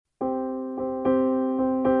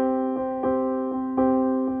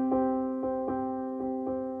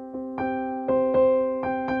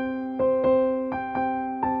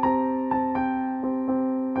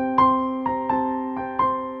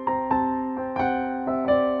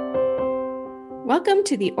Welcome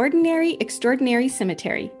to the Ordinary Extraordinary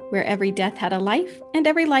Cemetery, where every death had a life and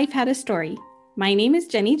every life had a story. My name is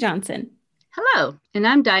Jennie Johnson. Hello, and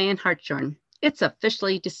I'm Dianne Hartshorn. It's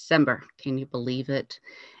officially December. Can you believe it?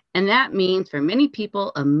 And that means for many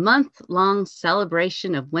people a month-long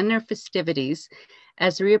celebration of winter festivities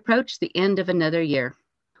as we approach the end of another year.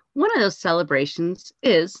 One of those celebrations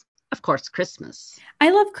is, of course, Christmas. I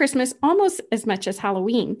love Christmas almost as much as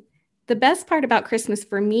Halloween. The best part about Christmas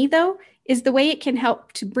for me, though, is the way it can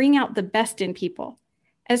help to bring out the best in people.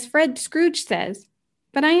 As Fred Scrooge says,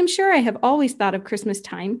 "But I am sure I have always thought of Christmas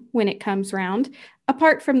time, when it comes round,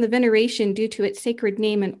 apart from the veneration due to its sacred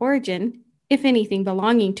name and origin, if anything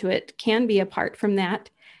belonging to it can be apart from that,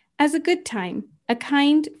 as a good time, a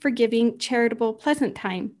kind, forgiving, charitable, pleasant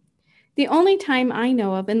time. The only time I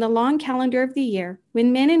know of in the long calendar of the year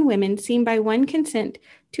when men and women seem by one consent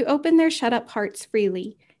to open their shut-up hearts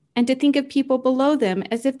freely, and to think of people below them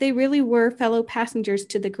as if they really were fellow passengers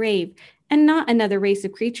to the grave and not another race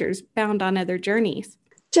of creatures bound on other journeys."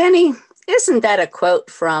 Jenny, isn't that a quote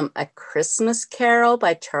from A Christmas Carol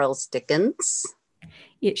by Charles Dickens?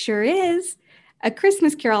 It sure is. A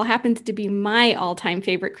Christmas Carol happens to be my all-time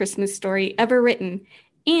favorite Christmas story ever written,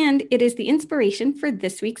 and it is the inspiration for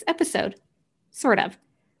this week's episode. Sort of.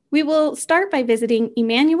 We will start by visiting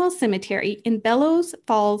Immanuel Cemetery in Bellows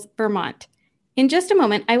Falls, Vermont. In just a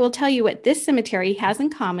moment, I will tell you what this cemetery has in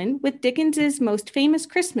common with Dickens's most famous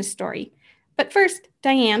Christmas story. But first,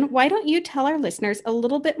 Dianne, why don't you tell our listeners a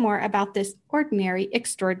little bit more about this ordinary,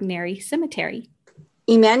 extraordinary cemetery?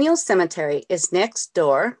 Immanuel Cemetery is next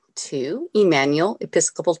door to Immanuel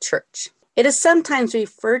Episcopal Church. It is sometimes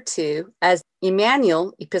referred to as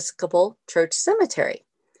Immanuel Episcopal Church Cemetery.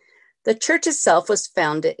 The church itself was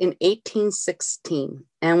founded in 1816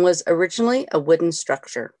 and was originally a wooden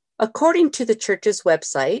structure. According to the church's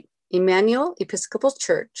website, Immanuel Episcopal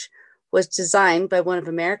Church was designed by one of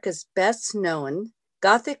America's best-known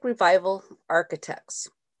Gothic Revival architects,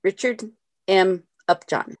 Richard M.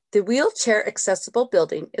 Upton. The wheelchair-accessible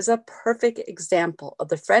building is a perfect example of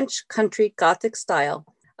the French country Gothic style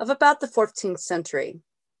of about the 14th century.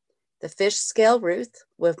 The fish-scale roof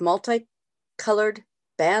with multicolored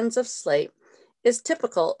bands of slate is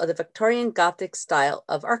typical of the Victorian Gothic style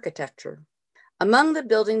of architecture. Among the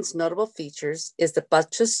building's notable features is the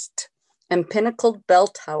buttressed and pinnacled bell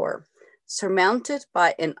tower, surmounted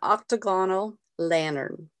by an octagonal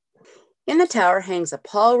lantern. In the tower hangs a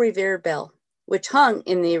Paul Revere bell, which hung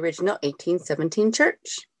in the original 1817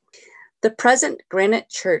 church. The present granite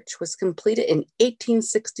church was completed in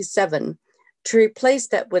 1867 to replace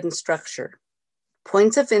that wooden structure.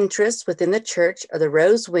 Points of interest within the church are the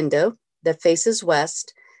rose window that faces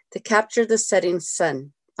west to capture the setting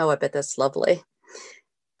sun. Oh, I bet that's lovely.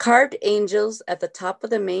 Carved angels at the top of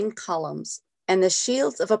the main columns, and the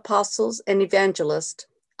shields of apostles and evangelists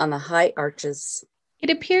on the high arches. It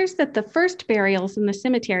appears that the first burials in the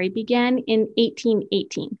cemetery began in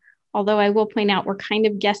 1818, although I will point out we're kind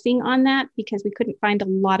of guessing on that because we couldn't find a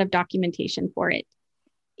lot of documentation for it.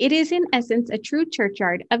 It is in essence a true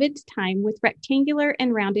churchyard of its time with rectangular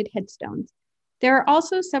and rounded headstones. There are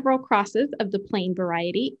also several crosses of the plain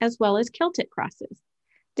variety, as well as Celtic crosses.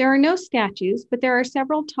 There are no statues, but there are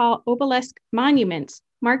several tall obelisk monuments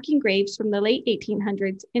marking graves from the late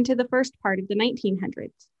 1800s into the first part of the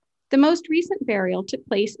 1900s. The most recent burial took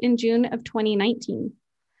place in June of 2019.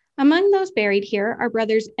 Among those buried here are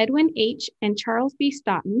brothers Edwin H. and Charles B.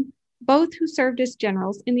 Stoughton, both who served as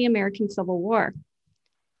generals in the American Civil War.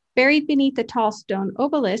 Buried beneath the tall stone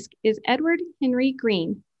obelisk is Edward Henry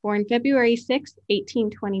Green, born February 6,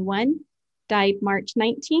 1821, died March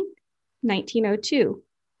 19, 1902.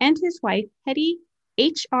 And his wife, Hetty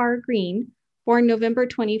H.R. Green, born November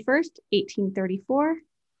 21st, 1834,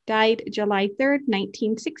 died July 3rd,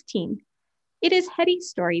 1916. It is Hetty's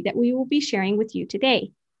story that we will be sharing with you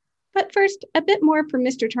today. But first, a bit more from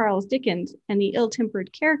Mr. Charles Dickens and the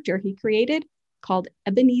ill-tempered character he created called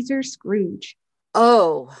Ebenezer Scrooge.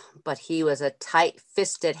 Oh, but he was a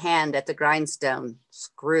tight-fisted hand at the grindstone,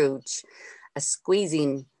 Scrooge, a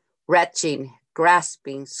squeezing, retching,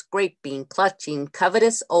 grasping, scraping, clutching,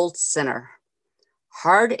 covetous old sinner,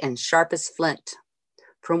 hard and sharp as flint,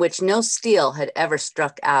 from which no steel had ever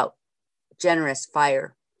struck out, generous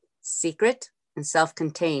fire, secret and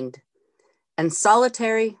self-contained, and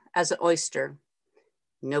solitary as an oyster.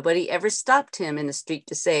 Nobody ever stopped him in the street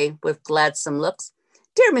to say, with gladsome looks,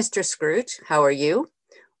 "Dear Mr. Scrooge, how are you?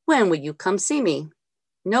 When will you come see me?"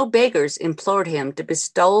 No beggars implored him to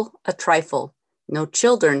bestow a trifle. No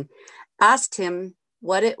children asked him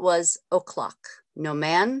what it was o'clock. No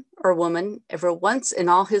man or woman ever once in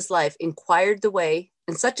all his life inquired the way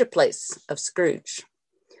in such a place of Scrooge.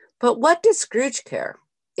 But what did Scrooge care?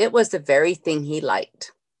 It was the very thing he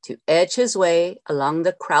liked, to edge his way along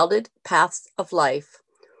the crowded paths of life,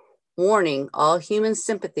 warning all human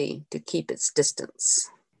sympathy to keep its distance.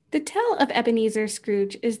 The tale of Ebenezer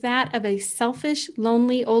Scrooge is that of a selfish,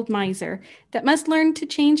 lonely old miser that must learn to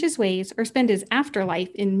change his ways or spend his afterlife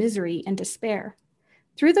in misery and despair.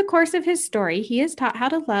 Through the course of his story, he is taught how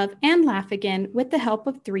to love and laugh again with the help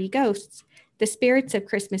of three ghosts, the spirits of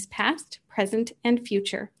Christmas past, present, and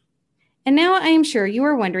future. And now I am sure you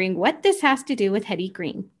are wondering what this has to do with Hetty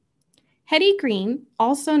Green. Hetty Green,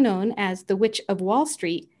 also known as the Witch of Wall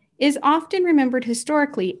Street, is often remembered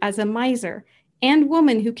historically as a miser and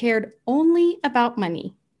woman who cared only about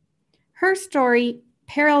money. Her story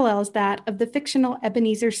parallels that of the fictional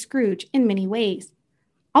Ebenezer Scrooge in many ways,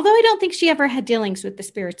 although I don't think she ever had dealings with the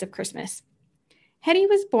spirits of Christmas. Hetty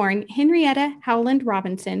was born Henrietta Howland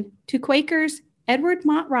Robinson to Quakers Edward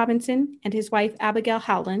Mott Robinson and his wife Abigail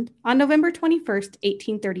Howland on November 21st,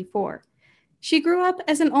 1834. She grew up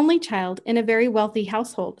as an only child in a very wealthy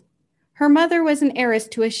household. Her mother was an heiress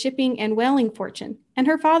to a shipping and whaling fortune, and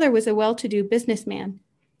her father was a well-to-do businessman.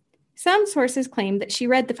 Some sources claim that she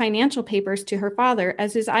read the financial papers to her father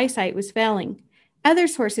as his eyesight was failing. Other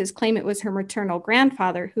sources claim it was her maternal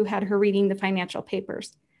grandfather who had her reading the financial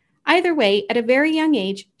papers. Either way, at a very young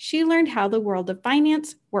age, she learned how the world of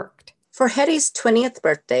finance worked. For Hetty's 20th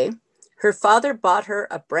birthday, her father bought her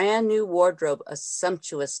a brand new wardrobe of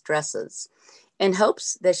sumptuous dresses in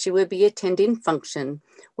hopes that she would be attending function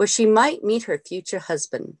where she might meet her future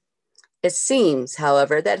husband. It seems,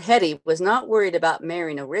 however, that Hetty was not worried about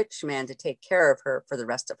marrying a rich man to take care of her for the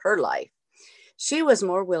rest of her life. She was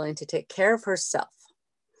more willing to take care of herself.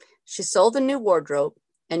 She sold the new wardrobe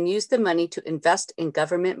and used the money to invest in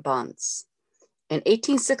government bonds. In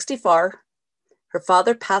 1864, her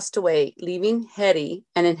father passed away, leaving Hetty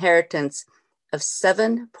an inheritance of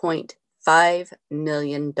 $7.5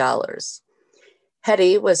 million.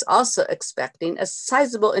 Hetty was also expecting a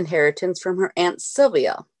sizable inheritance from her Aunt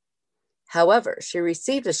Sylvia. However, she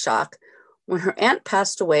received a shock when her aunt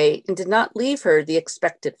passed away and did not leave her the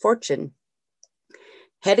expected fortune.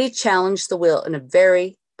 Hetty challenged the will in a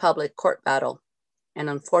very public court battle and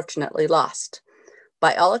unfortunately lost.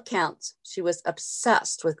 By all accounts, she was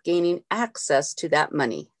obsessed with gaining access to that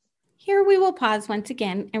money. Here we will pause once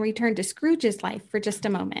again and return to Scrooge's life for just a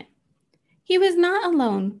moment. He was not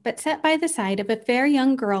alone, but sat by the side of a fair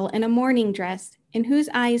young girl in a mourning dress, in whose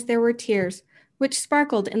eyes there were tears, which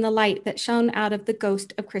sparkled in the light that shone out of the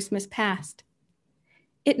ghost of Christmas past.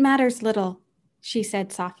 "It matters little," she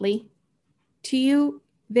said softly. "To you,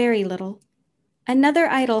 very little. Another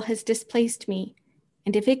idol has displaced me,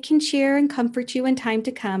 and if it can cheer and comfort you in time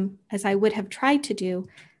to come, as I would have tried to do,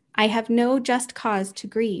 I have no just cause to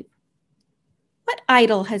grieve." "What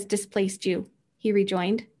idol has displaced you?" he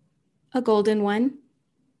rejoined. "A golden one."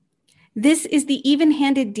 "This is the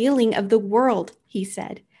even-handed dealing of the world," he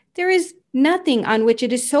said. "There is nothing on which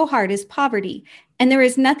it is so hard as poverty, and there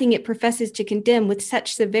is nothing it professes to condemn with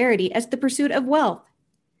such severity as the pursuit of wealth."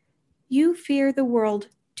 "You fear the world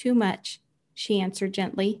too much," she answered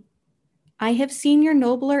gently. "I have seen your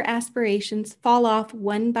nobler aspirations fall off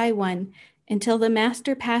one by one until the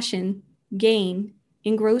master passion, gain,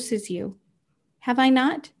 engrosses you. Have I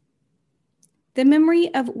not? The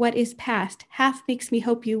memory of what is past half makes me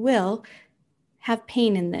hope you will have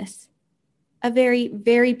pain in this. A very,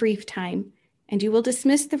 very brief time, and you will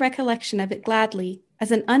dismiss the recollection of it gladly as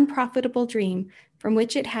an unprofitable dream from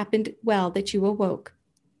which it happened well that you awoke.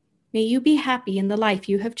 May you be happy in the life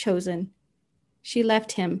you have chosen." She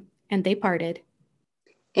left him, and they parted.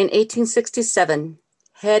 In 1867,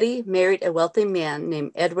 Hetty married a wealthy man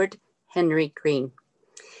named Edward Henry Green.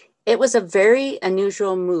 It was a very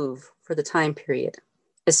unusual move for the time period,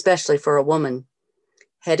 especially for a woman.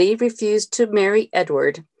 Hetty refused to marry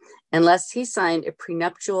Edward unless he signed a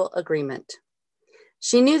prenuptial agreement.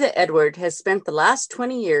 She knew that Edward had spent the last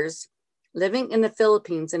 20 years living in the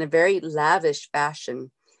Philippines in a very lavish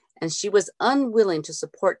fashion, and she was unwilling to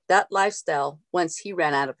support that lifestyle once he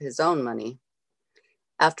ran out of his own money.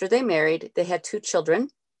 After they married, they had 2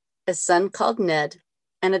 children, a son called Ned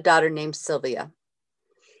and a daughter named Sylvia.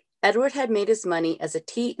 Edward had made his money as a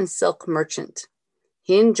tea and silk merchant.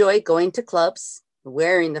 He enjoyed going to clubs,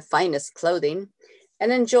 wearing the finest clothing,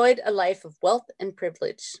 and enjoyed a life of wealth and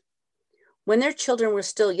privilege. When their children were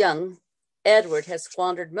still young, Edward had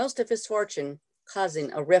squandered most of his fortune,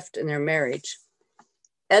 causing a rift in their marriage.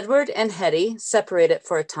 Edward and Hetty separated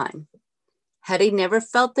for a time. Hetty never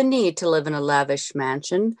felt the need to live in a lavish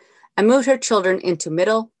mansion and moved her children into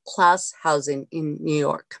middle-class housing in New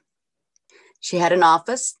York. She had an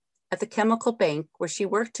office at the chemical bank where she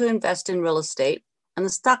worked to invest in real estate on the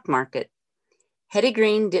stock market. Hetty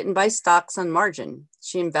Green didn't buy stocks on margin.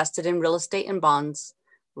 She invested in real estate and bonds,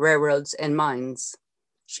 railroads, and mines.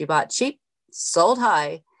 She bought cheap, sold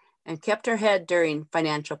high, and kept her head during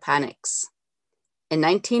financial panics. In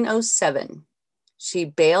 1907, she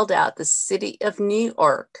bailed out the city of New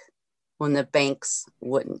York when the banks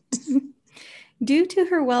wouldn't. Due to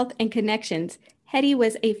her wealth and connections, Hetty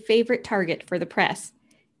was a favorite target for the press.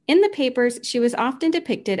 In the papers, she was often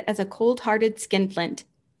depicted as a cold-hearted skinflint.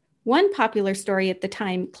 One popular story at the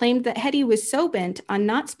time claimed that Hetty was so bent on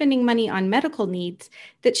not spending money on medical needs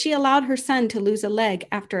that she allowed her son to lose a leg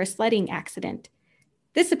after a sledding accident.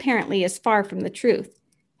 This apparently is far from the truth.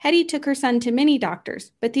 Hetty took her son to many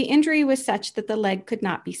doctors, but the injury was such that the leg could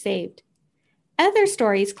not be saved. Other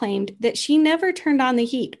stories claimed that she never turned on the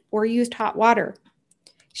heat or used hot water.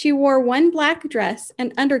 She wore one black dress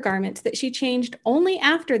and undergarments that she changed only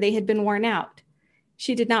after they had been worn out.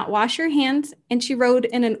 She did not wash her hands, and she rode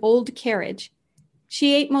in an old carriage.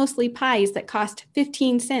 She ate mostly pies that cost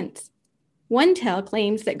 15 cents. One tale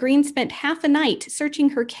claims that Green spent half a night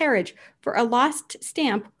searching her carriage for a lost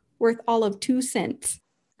stamp worth all of 2 cents.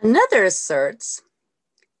 Another asserts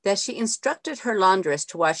that she instructed her laundress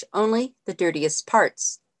to wash only the dirtiest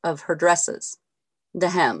parts of her dresses, the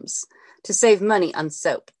hems, to save money on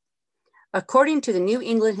soap. According to the New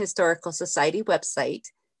England Historical Society website,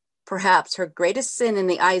 perhaps her greatest sin in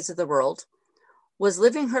the eyes of the world was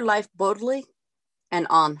living her life boldly and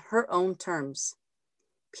on her own terms.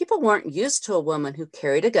 People weren't used to a woman who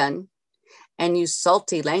carried a gun and used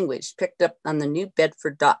salty language picked up on the New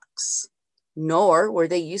Bedford docks, nor were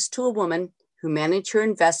they used to a woman who managed her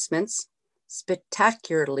investments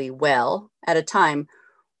spectacularly well at a time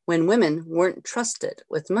when women weren't trusted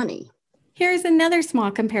with money. Here is another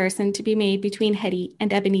small comparison to be made between Hetty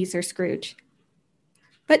and Ebenezer Scrooge.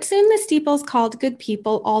 But soon the steeples called good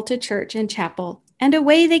people all to church and chapel, and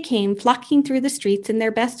away they came, flocking through the streets in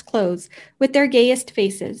their best clothes, with their gayest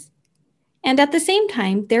faces. And at the same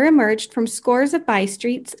time, there emerged from scores of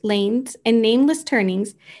by-streets, lanes, and nameless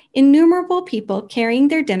turnings, innumerable people carrying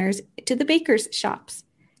their dinners to the bakers' shops.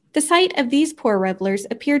 The sight of these poor revelers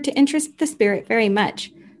appeared to interest the spirit very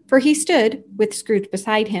much, for he stood, with Scrooge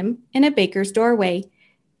beside him, in a baker's doorway,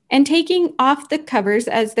 and taking off the covers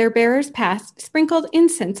as their bearers passed, sprinkled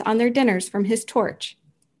incense on their dinners from his torch.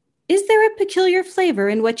 "Is there a peculiar flavor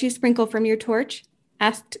in what you sprinkle from your torch?"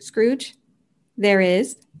 asked Scrooge. "There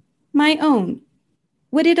is. My own."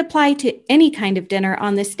 "Would it apply to any kind of dinner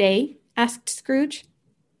on this day?" asked Scrooge.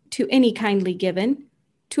 "To any kindly given.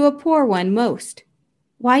 To a poor one most."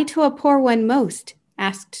 "Why to a poor one most?"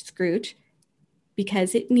 asked Scrooge.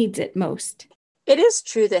 "Because it needs it most." It is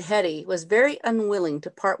true that Hetty was very unwilling to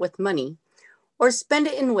part with money or spend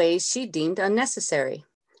it in ways she deemed unnecessary.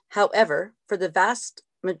 However, for the vast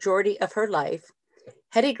majority of her life,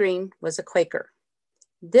 Hetty Green was a Quaker.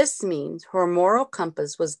 This means her moral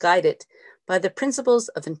compass was guided by the principles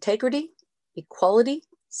of integrity, equality,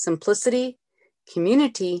 simplicity,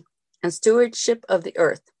 community, and stewardship of the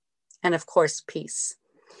earth, and of course, peace.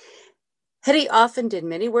 Hetty often did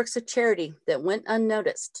many works of charity that went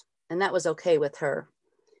unnoticed, and that was okay with her.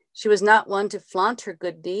 She was not one to flaunt her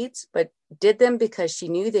good deeds, but did them because she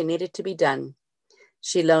knew they needed to be done.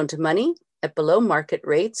 She loaned money at below market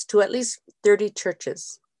rates to at least 30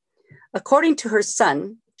 churches. According to her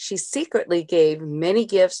son, she secretly gave many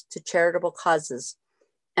gifts to charitable causes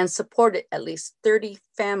and supported at least 30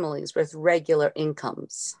 families with regular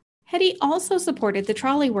incomes. Hetty also supported the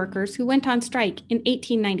trolley workers who went on strike in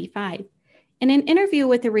 1895. In an interview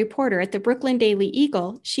with a reporter at the Brooklyn Daily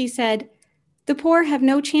Eagle, she said, "The poor have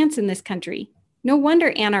no chance in this country. No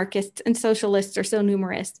wonder anarchists and socialists are so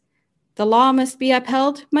numerous. The law must be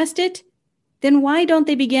upheld, must it? Then why don't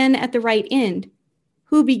they begin at the right end?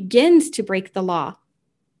 Who begins to break the law?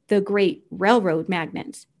 The great railroad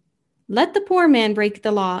magnates. Let the poor man break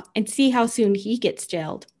the law and see how soon he gets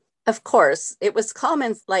jailed." Of course, it was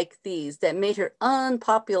comments like these that made her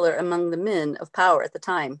unpopular among the men of power at the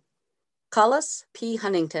time. Collis P.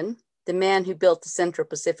 Huntington, the man who built the Central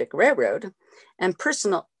Pacific Railroad and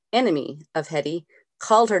personal enemy of Hetty,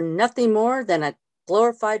 called her nothing more than a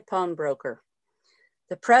glorified pawnbroker.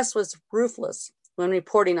 The press was ruthless when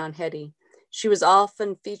reporting on Hetty. She was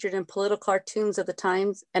often featured in political cartoons of the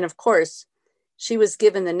times, and of course, she was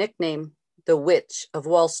given the nickname the Witch of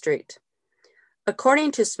Wall Street.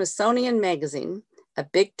 According to Smithsonian Magazine, a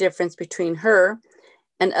big difference between her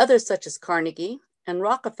and others such as Carnegie and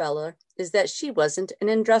Rockefeller is that she wasn't an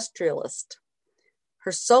industrialist.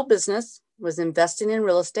 Her sole business was investing in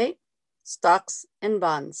real estate, stocks, and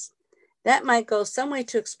bonds. That might go some way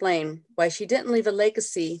to explain why she didn't leave a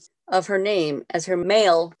legacy of her name as her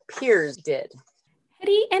male peers did.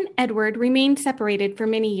 Hetty and Edward remained separated for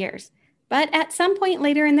many years, but at some point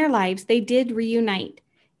later in their lives, they did reunite.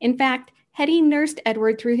 In fact, Hetty nursed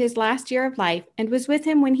Edward through his last year of life and was with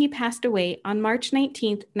him when he passed away on March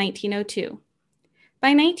 19, 1902.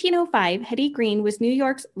 By 1905, Hetty Green was New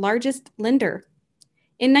York's largest lender.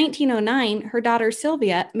 In 1909, her daughter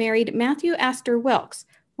Sylvia married Matthew Astor Wilkes,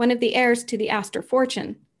 one of the heirs to the Astor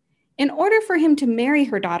fortune. In order for him to marry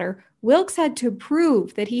her daughter, Wilkes had to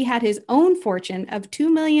prove that he had his own fortune of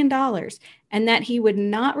 $2 million and that he would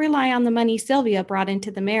not rely on the money Sylvia brought into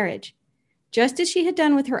the marriage. Just as she had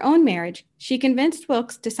done with her own marriage, she convinced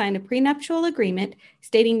Wilkes to sign a prenuptial agreement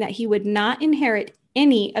stating that he would not inherit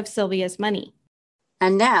any of Sylvia's money.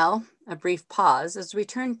 And now, a brief pause as we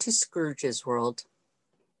turn to Scrooge's world.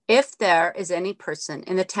 If there is any person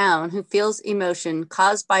in the town who feels emotion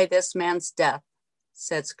caused by this man's death,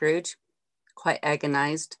 said Scrooge, quite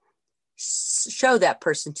agonized, show that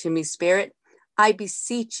person to me, spirit, I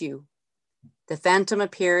beseech you. The phantom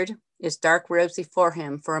appeared, its dark robes before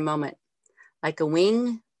him for a moment, like a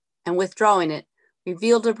wing, and withdrawing it,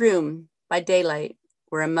 revealed a room by daylight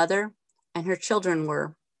where a mother and her children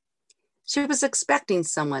were. She was expecting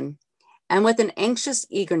someone, and with an anxious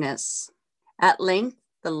eagerness. At length,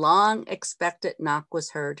 the long-expected knock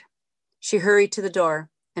was heard. She hurried to the door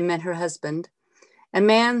and met her husband, a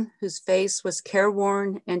man whose face was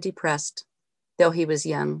careworn and depressed, though he was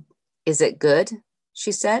young. Is it good,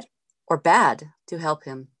 she said, or bad to help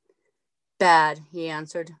him? Bad, he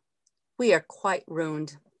answered. We are quite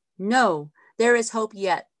ruined. No, there is hope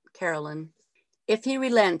yet, Caroline. If he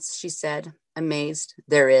relents, she said, amazed,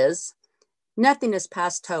 there is. Nothing is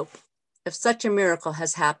past hope, if such a miracle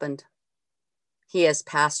has happened. He is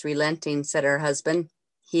past relenting, said her husband.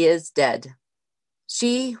 He is dead.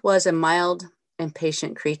 She was a mild and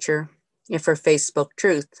patient creature, if her face spoke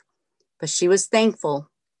truth, but she was thankful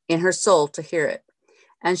in her soul to hear it,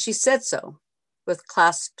 and she said so with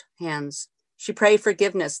clasped hands. She prayed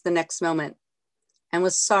forgiveness the next moment and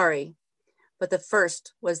was sorry, but the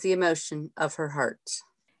first was the emotion of her heart.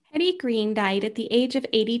 Hetty Green died at the age of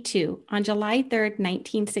 82 on July 3,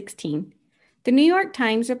 1916. The New York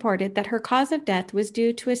Times reported that her cause of death was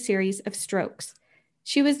due to a series of strokes.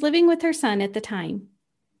 She was living with her son at the time.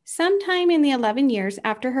 Sometime in the 11 years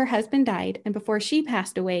after her husband died and before she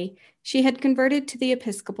passed away, she had converted to the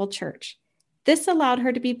Episcopal Church. This allowed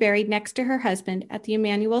her to be buried next to her husband at the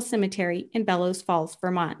Immanuel Cemetery in Bellows Falls,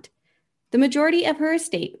 Vermont. The majority of her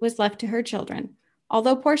estate was left to her children,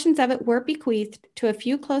 although portions of it were bequeathed to a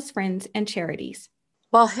few close friends and charities.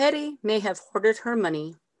 While Hetty may have hoarded her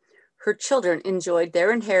money, her children enjoyed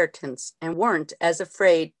their inheritance and weren't as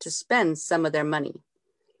afraid to spend some of their money.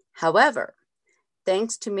 However,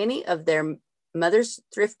 thanks to many of their mother's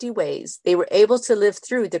thrifty ways, they were able to live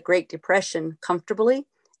through the Great Depression comfortably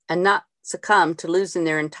and not succumb to losing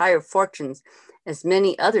their entire fortunes as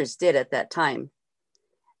many others did at that time.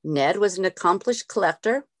 Ned was an accomplished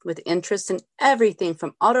collector with interests in everything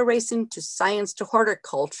from auto racing to science to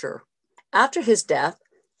horticulture. After his death,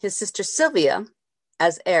 his sister Sylvia,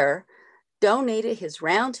 as heir, donated his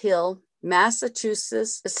Round Hill,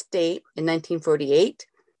 Massachusetts estate in 1948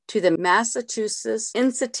 to the Massachusetts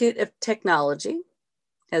Institute of Technology,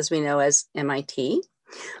 as we know as MIT,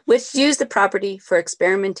 which used the property for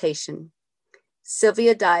experimentation.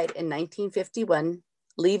 Sylvia died in 1951,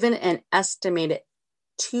 leaving an estimated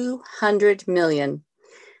 $200 million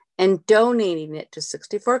and donating it to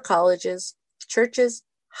 64 colleges, churches,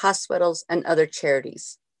 hospitals, and other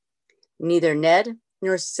charities. Neither Ned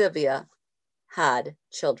nor Sylvia had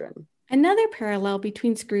children. Another parallel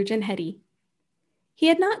between Scrooge and Hetty. He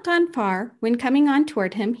had not gone far when, coming on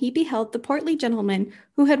toward him, he beheld the portly gentleman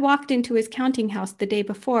who had walked into his counting house the day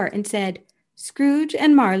before and said, "Scrooge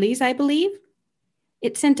and Marley's, I believe?"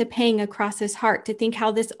 It sent a pang across his heart to think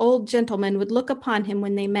how this old gentleman would look upon him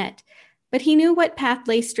when they met, but he knew what path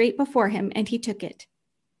lay straight before him, and he took it.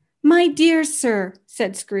 "My dear sir,"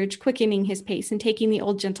 said Scrooge, quickening his pace and taking the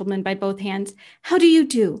old gentleman by both hands, "how do you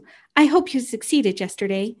do? I hope you succeeded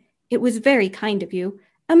yesterday. It was very kind of you.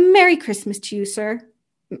 A Merry Christmas to you, sir."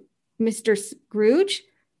 "Mr. Scrooge?"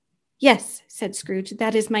 "Yes," said Scrooge,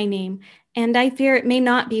 "that is my name, and I fear it may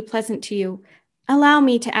not be pleasant to you. Allow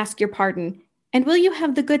me to ask your pardon, and will you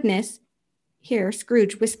have the goodness—" Here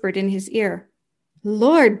Scrooge whispered in his ear.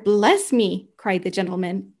 "Lord bless me!" cried the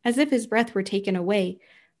gentleman, as if his breath were taken away.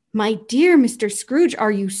 "My dear Mr. Scrooge,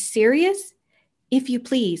 are you serious?" "If you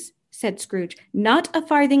please," said Scrooge, "not a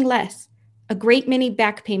farthing less. A great many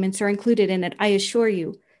back payments are included in it, I assure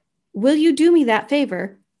you. Will you do me that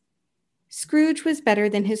favor?" Scrooge was better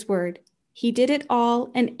than his word. He did it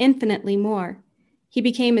all and infinitely more. He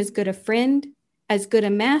became as good a friend, as good a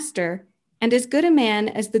master, and as good a man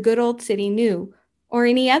as the good old city knew, or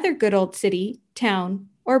any other good old city, town,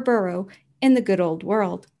 or borough in the good old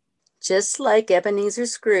world. Just like Ebenezer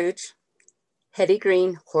Scrooge, Hetty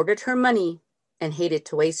Green hoarded her money and hated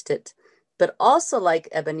to waste it. But also like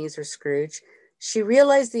Ebenezer Scrooge, she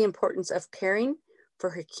realized the importance of caring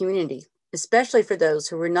for her community, especially for those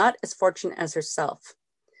who were not as fortunate as herself.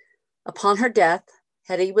 Upon her death,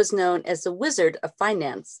 Hetty was known as the Wizard of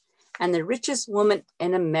Finance and the richest woman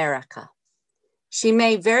in America. She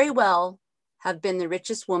may very well have been the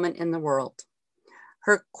richest woman in the world.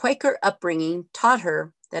 Her Quaker upbringing taught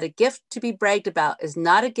her that a gift to be bragged about is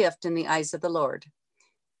not a gift in the eyes of the Lord.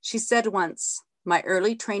 She said once, "My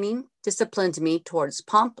early training disciplined me towards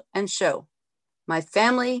pomp and show. My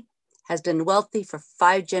family has been wealthy for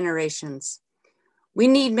 5 generations. We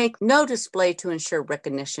need make no display to ensure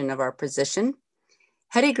recognition of our position."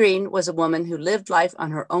 Hetty Green was a woman who lived life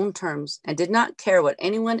on her own terms and did not care what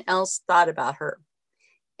anyone else thought about her.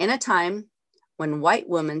 In a time when white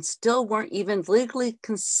women still weren't even legally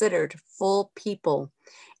considered full people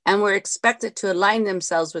and were expected to align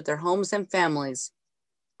themselves with their homes and families,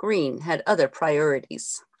 Green had other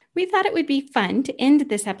priorities. We thought it would be fun to end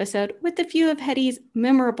this episode with a few of Hetty's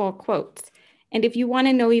memorable quotes. And if you want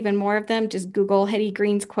to know even more of them, just Google Hetty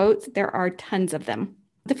Green's quotes. There are tons of them.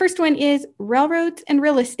 The first one is, "Railroads and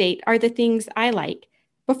real estate are the things I like.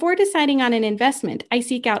 Before deciding on an investment, I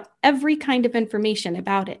seek out every kind of information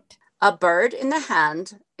about it." A bird in the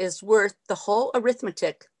hand is worth the whole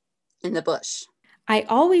arithmetic in the bush. "I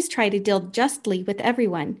always try to deal justly with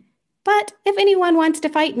everyone. But if anyone wants to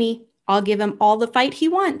fight me, I'll give him all the fight he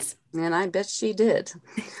wants." And I bet she did.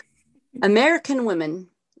 American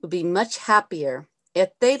women would be much happier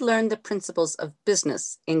if they learned the principles of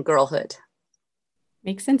business in girlhood.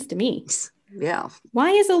 Makes sense to me. Yeah. "Why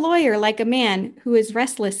is a lawyer like a man who is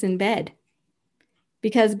restless in bed?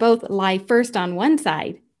 Because both lie first on one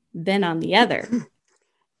side, then on the other."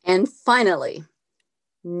 And finally,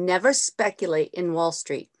 never speculate in Wall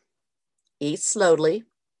Street. Eat slowly.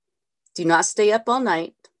 Do not stay up all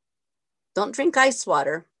night. Don't drink ice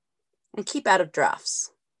water, and keep out of drafts.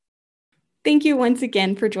 Thank you once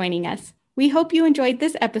again for joining us. We hope you enjoyed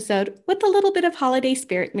this episode with a little bit of holiday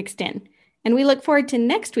spirit mixed in. And we look forward to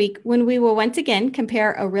next week when we will once again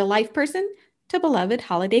compare a real-life person to beloved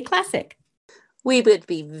holiday classic. We would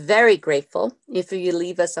be very grateful if you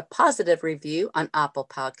leave us a positive review on Apple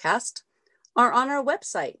Podcast or on our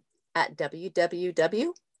website at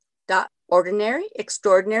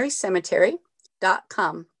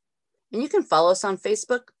www.ordinaryextraordinarycemetery.com. And you can follow us on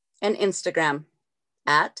Facebook and Instagram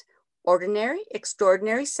at Ordinary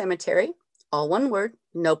Extraordinary Cemetery, all one word,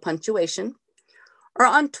 no punctuation, or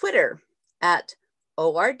on Twitter at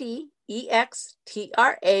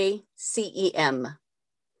ORDEXTRACEM.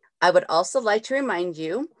 I would also like to remind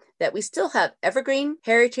you that we still have Evergreen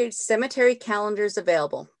Heritage Cemetery calendars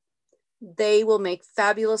available. They will make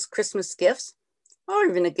fabulous Christmas gifts or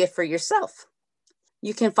even a gift for yourself.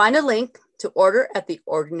 You can find a link to order at the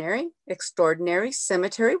Ordinary Extraordinary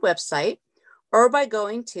Cemetery website or by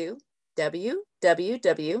going to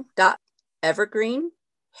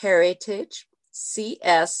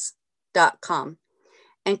www.evergreenheritagecs.com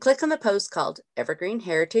and click on the post called Evergreen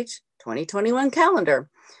Heritage 2021 Calendar.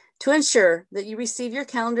 To ensure that you receive your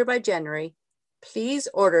calendar by January, please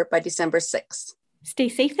order by December 6th. Stay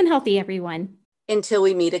safe and healthy, everyone. Until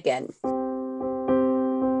we meet again.